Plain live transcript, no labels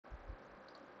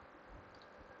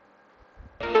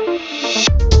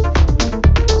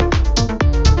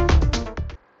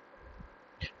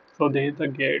So this is the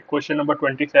gate question number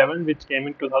 27, which came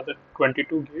in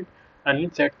 2022 gate, and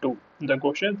in set 2. The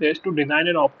question says to design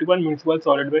an optimal municipal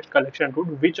solid waste collection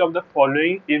route, which of the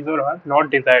following is or are not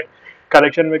desired?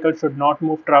 Collection vehicle should not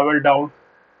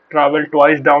travel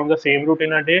twice down the same route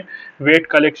in a day. Weight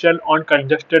collection on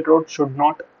congested roads should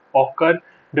not occur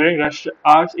during rush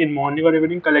hours in morning or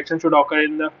evening. Collection should occur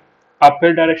in the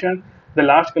uphill direction. The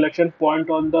last collection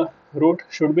point on the route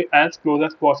should be as close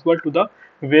as possible to the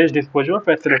waste disposal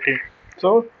facility.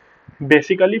 So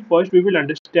basically, first we will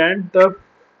understand the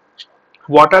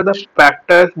what are the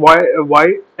factors why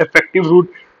effective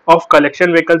route of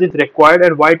collection vehicles is required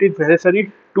and why it is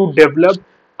necessary to develop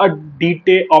a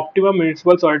detailed optimum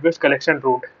municipal solid waste collection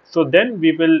route. So then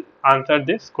we will answer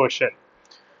this question.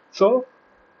 So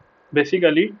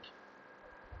basically,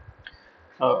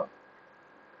 uh,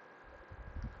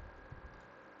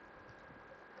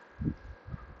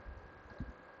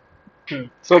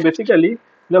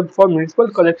 for municipal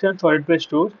collection solid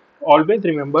waste routes, always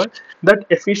remember that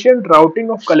efficient routing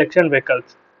of collection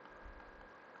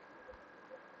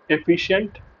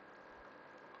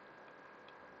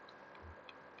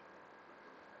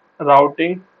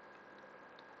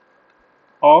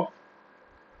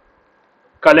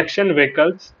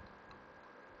vehicles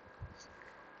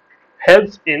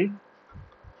helps in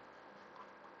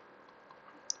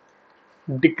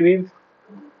decrease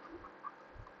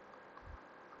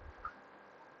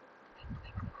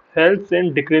helps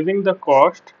in decreasing the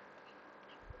cost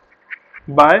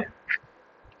by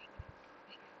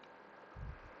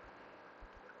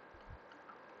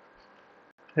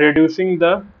reducing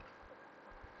the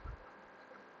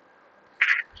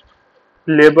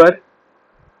labor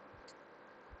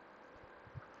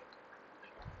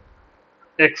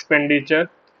expenditure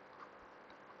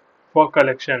for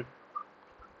collection.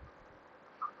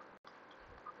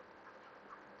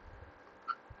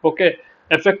 Okay,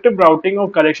 effective routing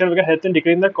of collection will help in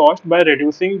decreasing the cost by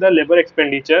reducing the labor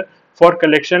expenditure for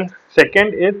collection.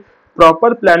 Second is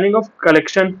proper planning of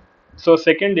collection. So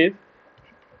second is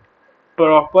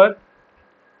proper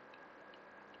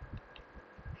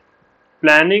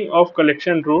planning of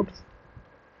collection routes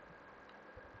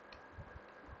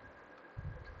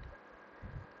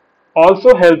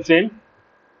also helps in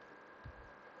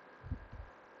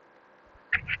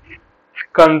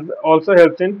also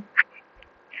helps in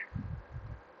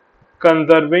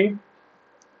conserving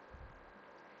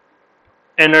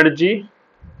energy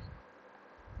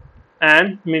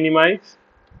and minimize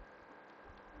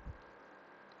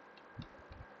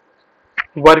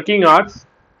working hours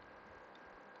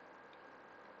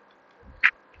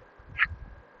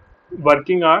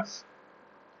working hours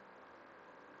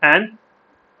and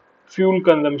fuel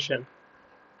consumption.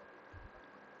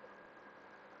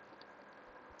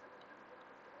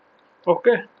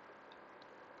 Okay.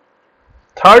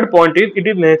 Third point is it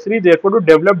is necessary therefore to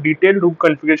develop detailed route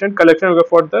configuration collection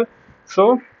for the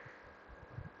so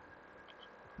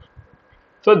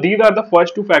so these are the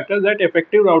first two factors that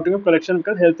effective routing of collection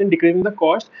vehicles helps in decreasing the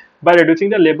cost by reducing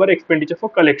the labor expenditure for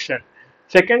collection.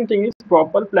 Second thing is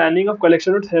proper planning of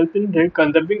collection routes help in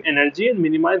conserving energy and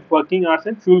minimize working hours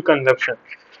and fuel consumption.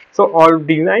 So all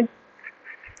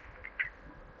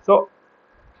so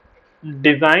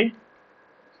design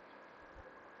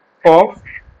of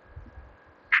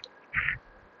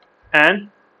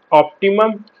an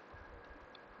optimum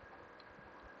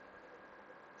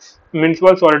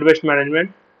municipal solid waste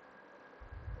management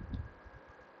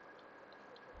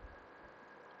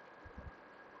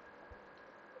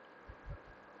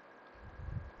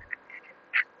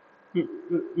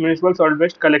municipal solid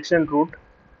waste collection route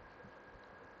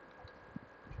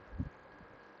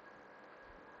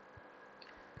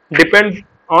depends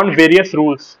on various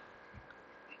rules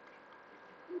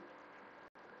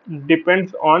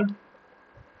depends on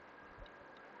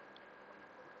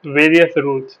various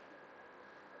rules.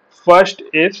 First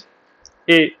is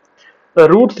A. The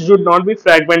routes should not be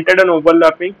fragmented and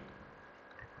overlapping.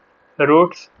 The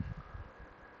routes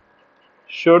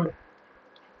should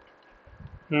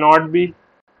not be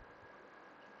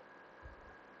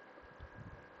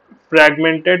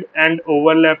fragmented and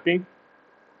overlapping.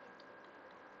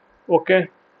 Okay.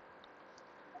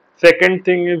 Second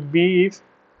thing is B is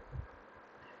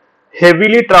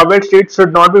heavily traveled streets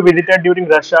should not be visited during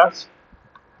rush hours.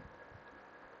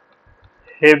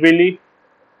 Heavily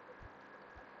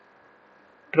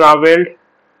traveled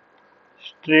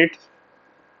streets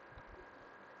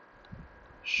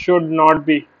should not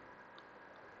be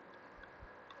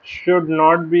should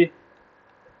not be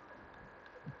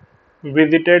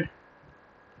visited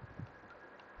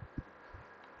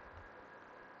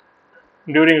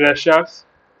during rush hours.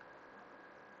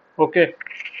 Okay.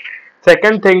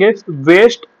 Second thing is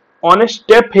waste on a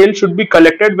step hill should be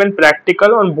collected when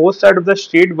practical on both sides of the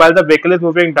street while the vehicle is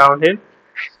moving downhill.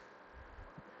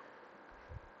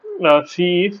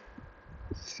 C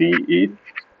is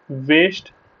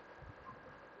waste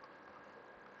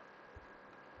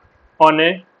on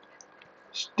a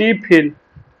steep hill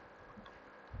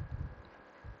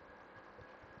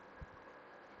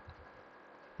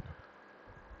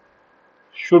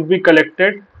should be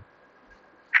collected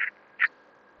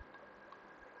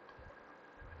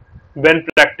when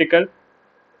practical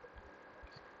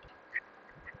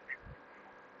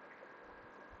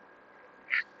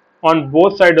on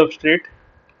both sides of street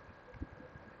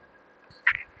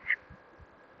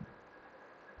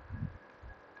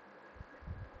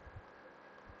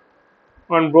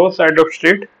on both sides of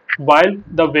street while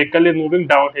the vehicle is moving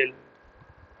downhill.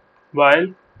 While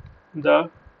the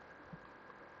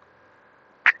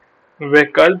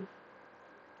vehicle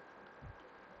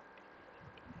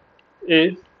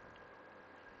is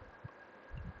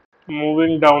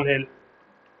moving downhill.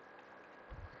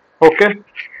 Okay.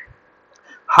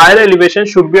 Higher elevation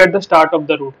should be at the start of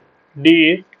the route.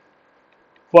 D is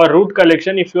for route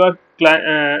collection. If you are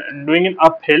doing an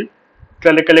uphill,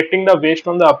 collecting the waste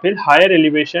from the uphill, higher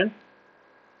elevation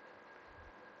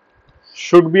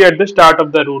should be at the start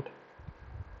of the route.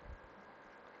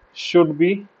 Should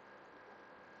be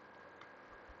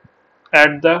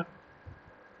at the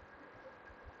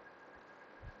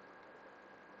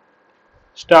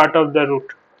start of the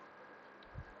route.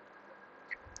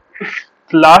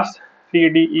 Last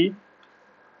CDE,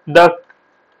 the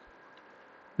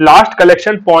last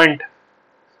collection point.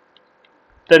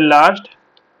 The last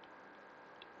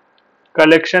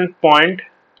collection point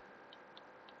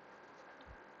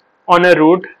on a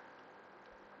route.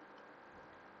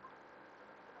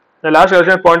 The last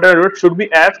collection point on a route should be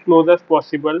as close as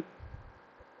possible.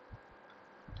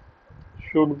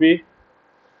 Should be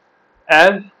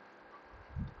as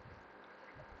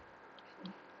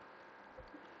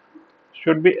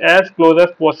should be as close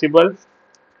as possible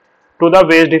to the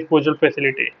waste disposal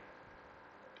facility.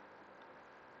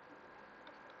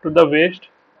 To the waste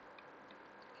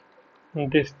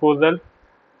disposal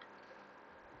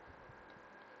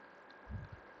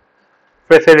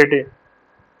facility.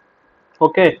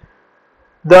 Okay.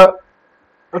 The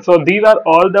so these are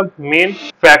all the main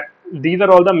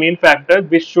factors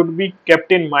which should be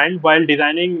kept in mind while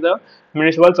designing the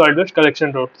municipal solid waste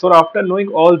collection route. So after knowing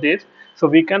all this, so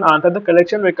we can answer the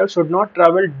collection vehicle should not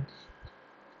travel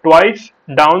twice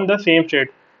down the same street.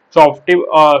 So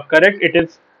correct, it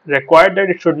is required that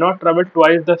it should not travel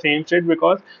twice the same street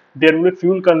because there will be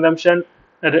fuel consumption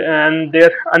and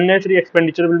their unnecessary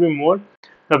expenditure will be more.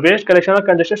 The waste collection or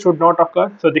congestion should not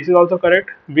occur. So this is also correct.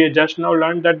 We just now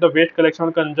learned that the waste collection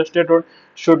on congested road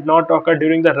should not occur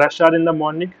during the rush hour in the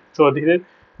morning. So this is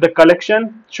the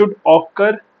collection should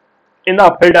occur in the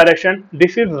uphill direction.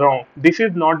 This is wrong. This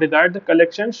is not desired. The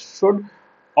collection should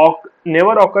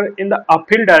never occur in the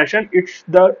uphill direction. It's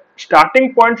the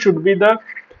starting point should be the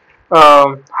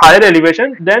higher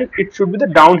elevation. Then it should be the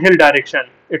downhill direction.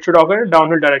 It should occur in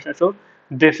downhill direction. So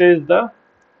this is the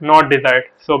not desired.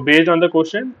 So based on the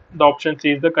question, the option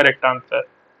C is the correct answer.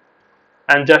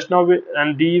 And just now,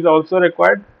 and D is also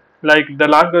required. Like the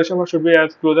last version should be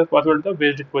as close as possible to the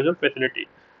waste disposal facility.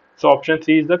 So option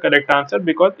C is the correct answer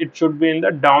because it should be in the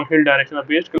downhill direction. The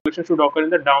waste collection should occur in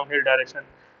the downhill direction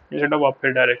instead of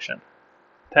uphill direction.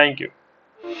 Thank you.